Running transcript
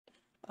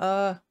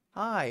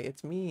Hi,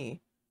 it's me.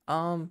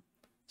 Um,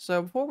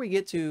 so before we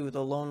get to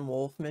the Lone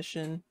Wolf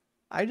mission,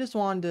 I just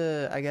wanted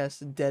to, I guess,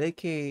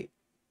 dedicate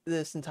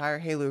this entire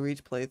Halo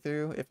Reach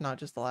playthrough, if not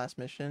just the last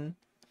mission,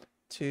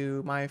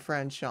 to my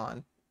friend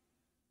Sean.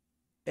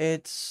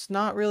 It's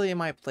not really in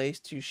my place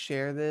to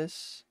share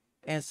this,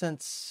 and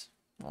since,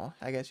 well,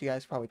 I guess you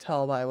guys probably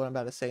tell by what I'm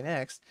about to say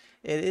next,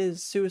 it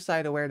is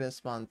Suicide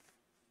Awareness Month,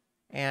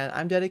 and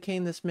I'm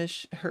dedicating this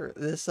entire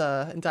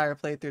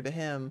playthrough to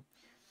him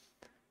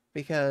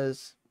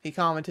because he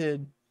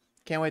commented,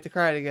 "Can't wait to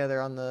cry together"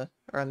 on the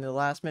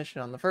last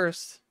mission, on the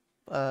first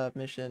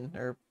mission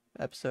or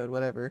episode,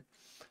 whatever.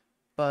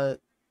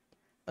 But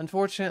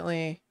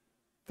unfortunately,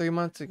 3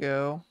 months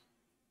ago,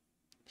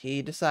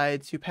 he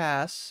decided to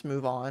pass,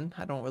 move on.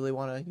 I don't really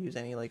want to use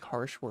any like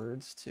harsh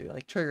words to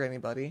like trigger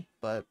anybody,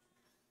 but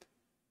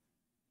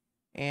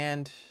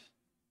and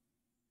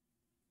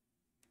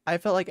I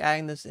felt like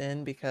adding this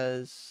in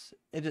because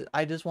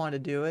I just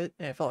wanted to do it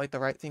and it felt like the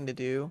right thing to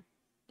do.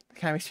 It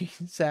kind of makes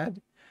me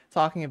sad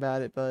talking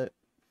about it, but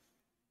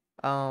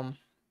um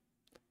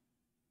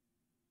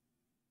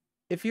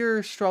if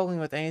you're struggling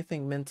with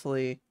anything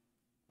mentally,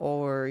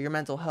 or your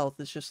mental health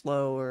is just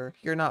low, or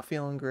you're not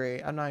feeling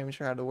great, I'm not even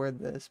sure how to word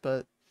this,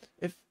 but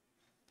if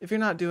if you're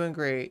not doing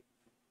great,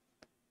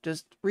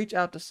 just reach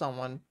out to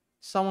someone.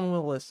 Someone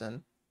will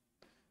listen.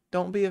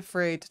 Don't be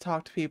afraid to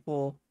talk to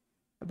people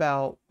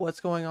about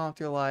what's going on with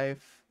your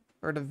life,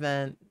 or to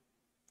vent,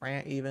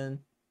 rant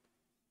even.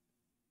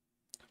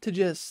 To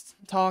just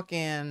talk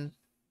and,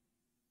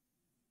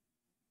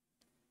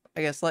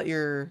 I guess, let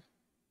your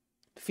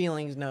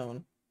feelings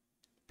known.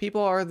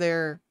 People are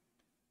there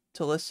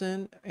to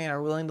listen and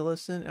are willing to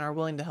listen and are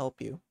willing to help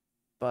you.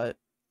 But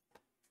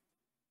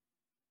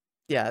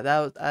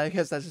yeah, I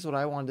guess that's just what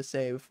I wanted to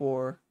say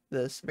before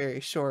this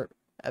very short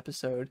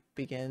episode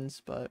begins.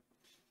 But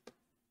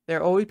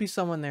there'll always be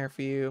someone there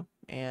for you,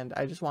 and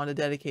I just wanted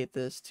to dedicate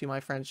this to my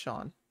friend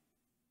Sean.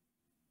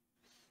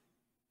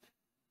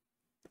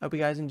 Hope you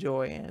guys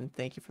enjoy, and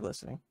thank you for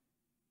listening.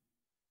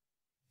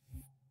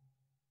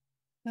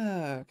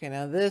 Okay,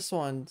 now this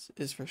one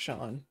is for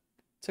Sean.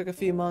 Took a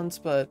few months,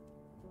 but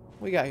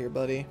we got here,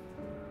 buddy.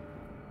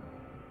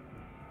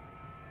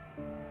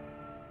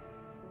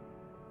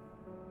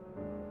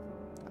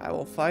 I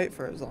will fight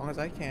for as long as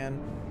I can.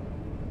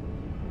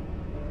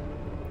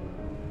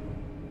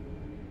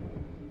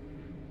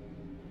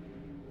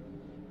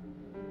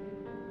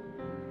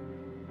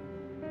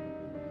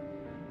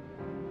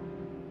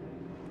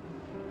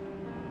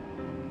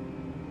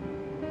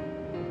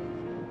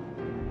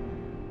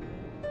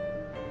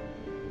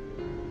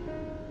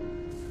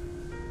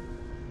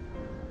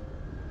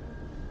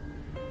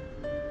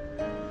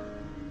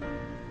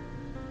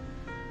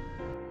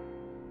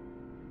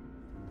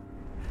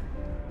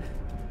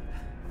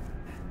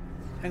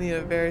 I need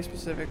a very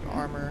specific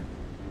armor,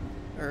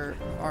 or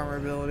armor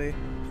ability.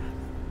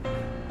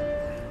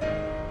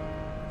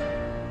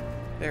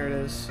 There it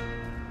is.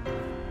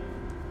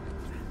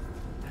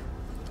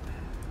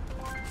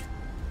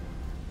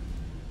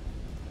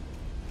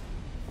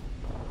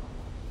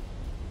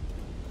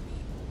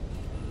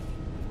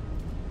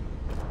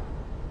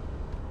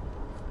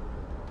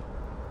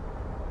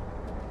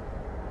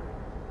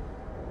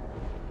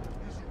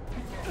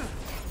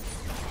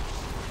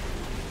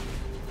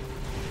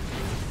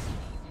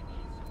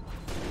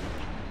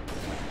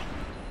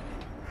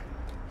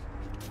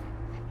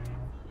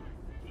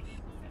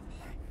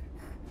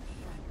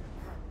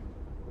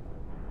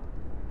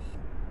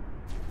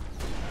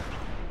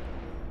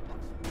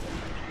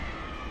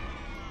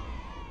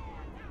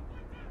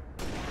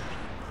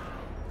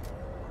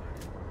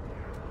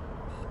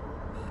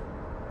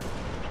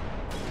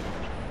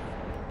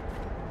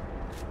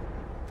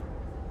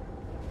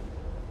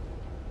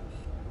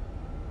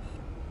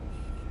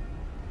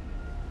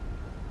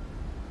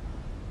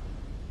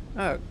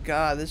 Oh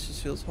god, this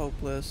just feels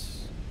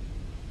hopeless.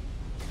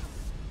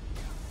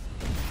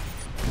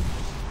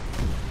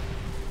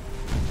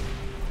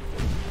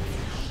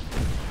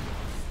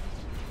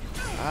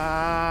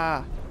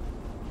 Ah!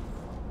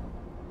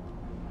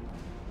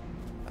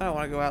 I don't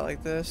want to go out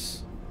like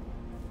this.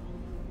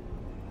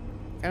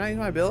 Can I use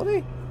my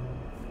ability?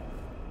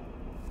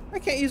 I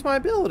can't use my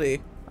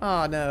ability.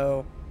 Oh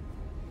no.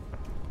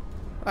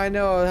 I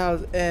know how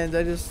it ends,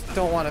 I just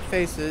don't want to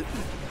face it.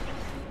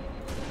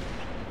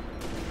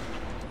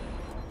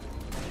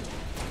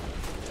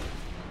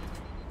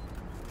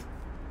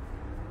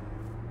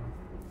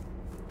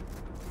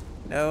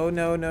 No,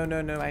 no, no,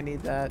 no, no, I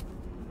need that.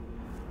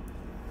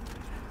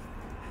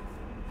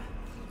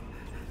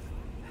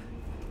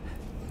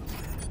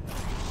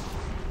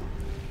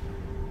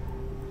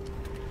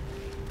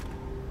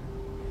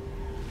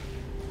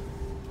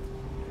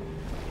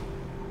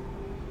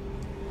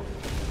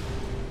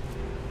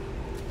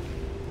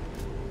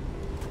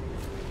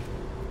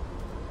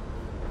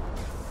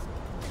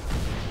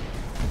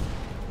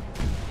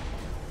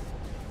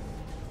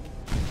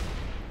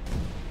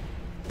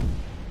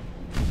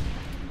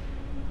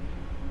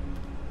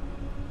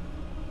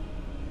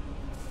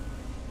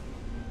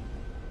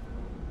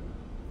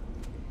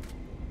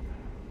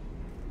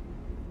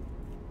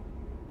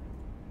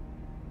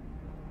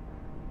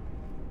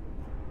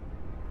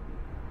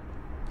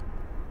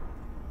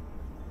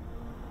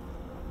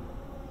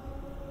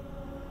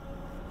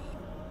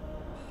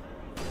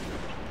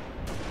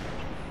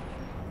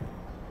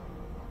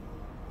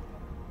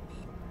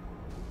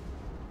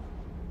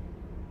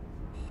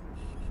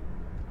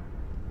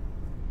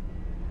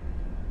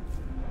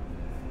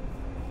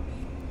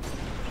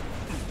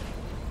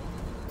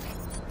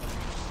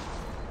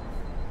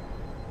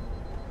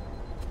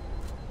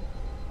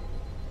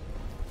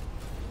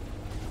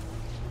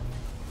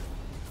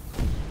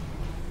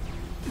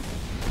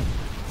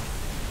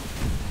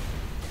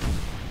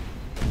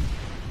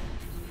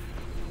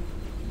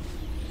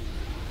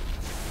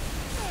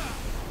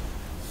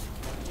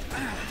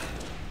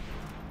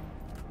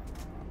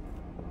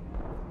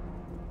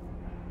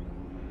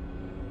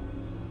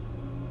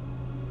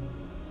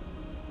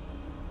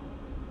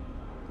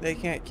 They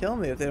can't kill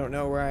me if they don't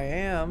know where I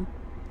am.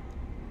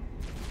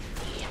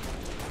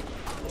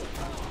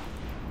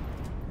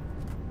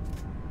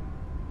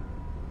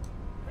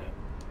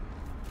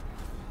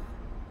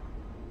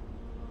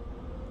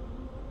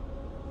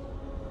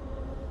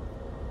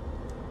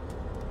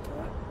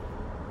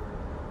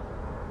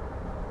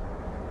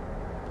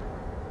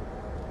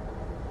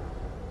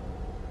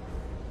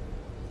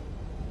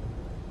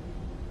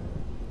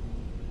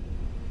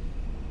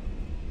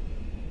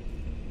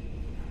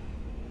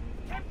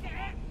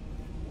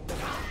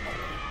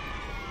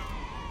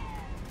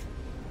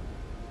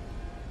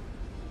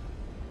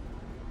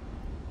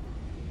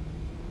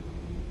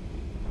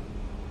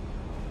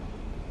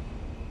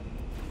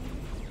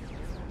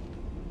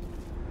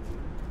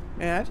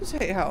 Man, I just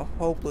hate how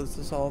hopeless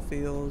this all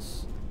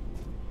feels.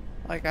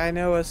 Like, I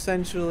know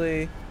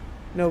essentially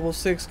Noble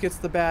 6 gets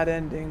the bad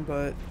ending,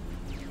 but...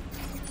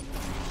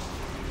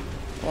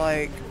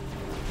 like...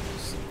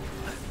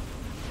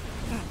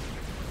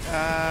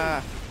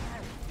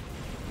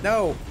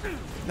 No!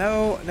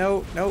 No,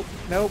 no, nope,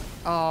 nope.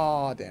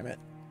 Aw, damn it.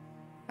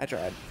 I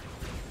tried.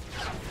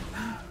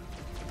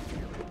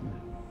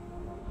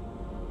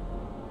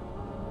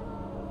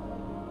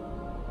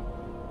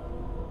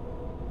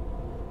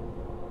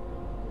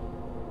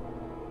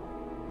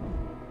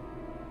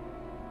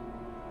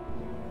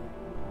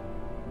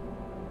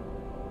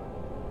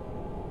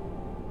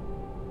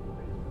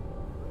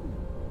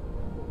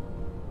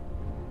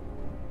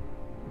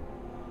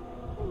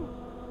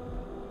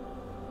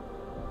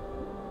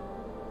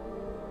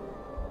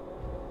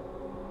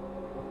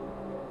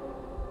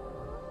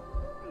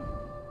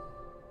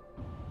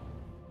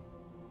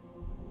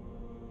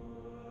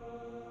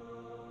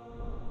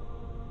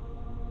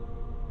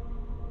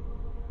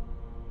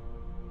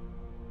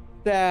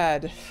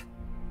 Sad.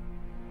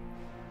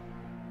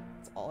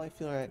 That's all I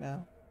feel right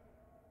now.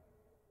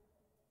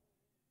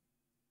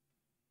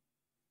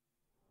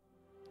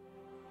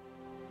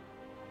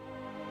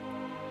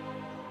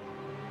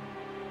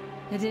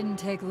 It didn't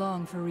take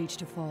long for Reach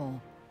to fall.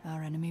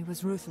 Our enemy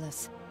was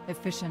ruthless,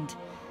 efficient,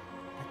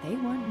 but they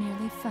weren't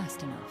nearly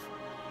fast enough.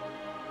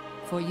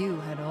 For you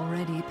had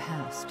already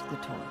passed the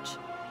torch,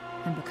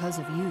 and because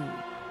of you,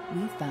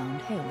 we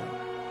found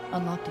Halo.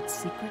 Unlocked its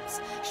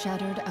secrets,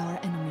 shattered our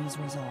enemy's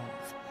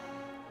resolve.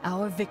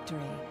 Our victory,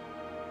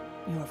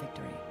 your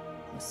victory,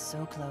 was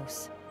so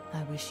close.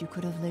 I wish you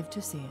could have lived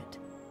to see it.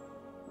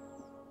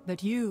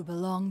 But you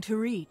belong to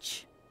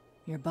Reach.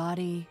 Your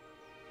body,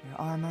 your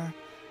armor,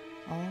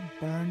 all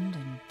burned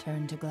and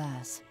turned to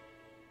glass.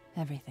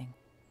 Everything.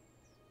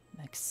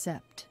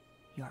 Except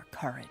your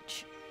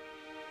courage.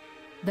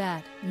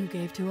 That you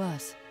gave to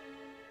us.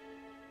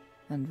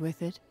 And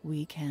with it,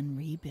 we can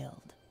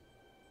rebuild.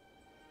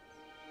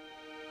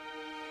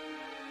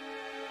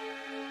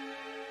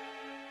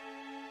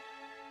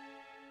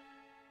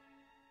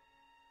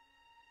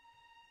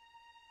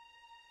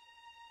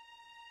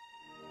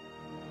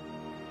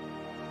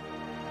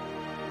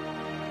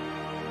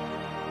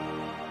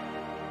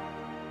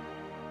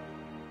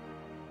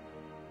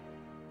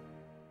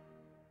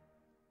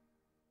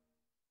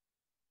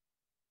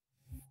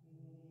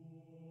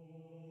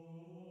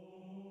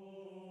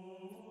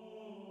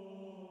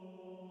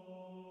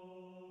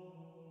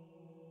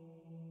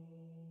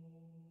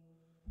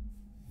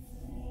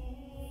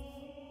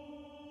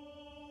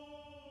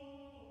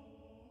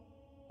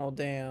 Oh,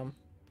 damn.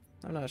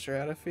 I'm not sure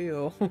how to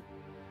feel.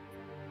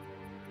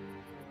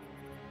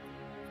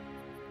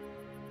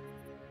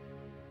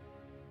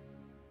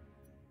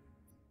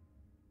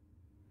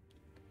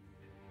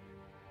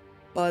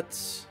 But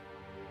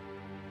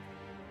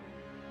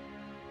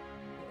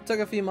it took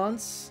a few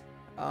months.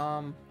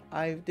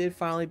 I did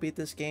finally beat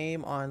this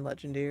game on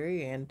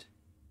Legendary, and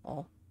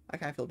well, I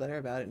kind of feel better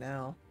about it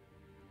now.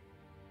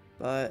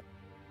 But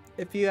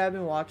if you have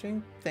been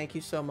watching, thank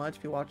you so much.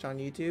 If you watch on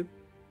YouTube,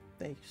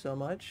 thank you so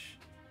much.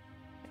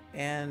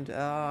 And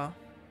why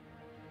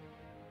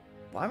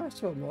am I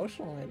so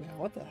emotional right now?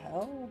 What the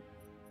hell?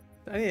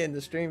 I need to end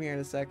the stream here in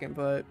a second,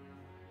 but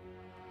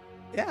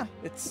yeah,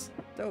 it's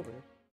over.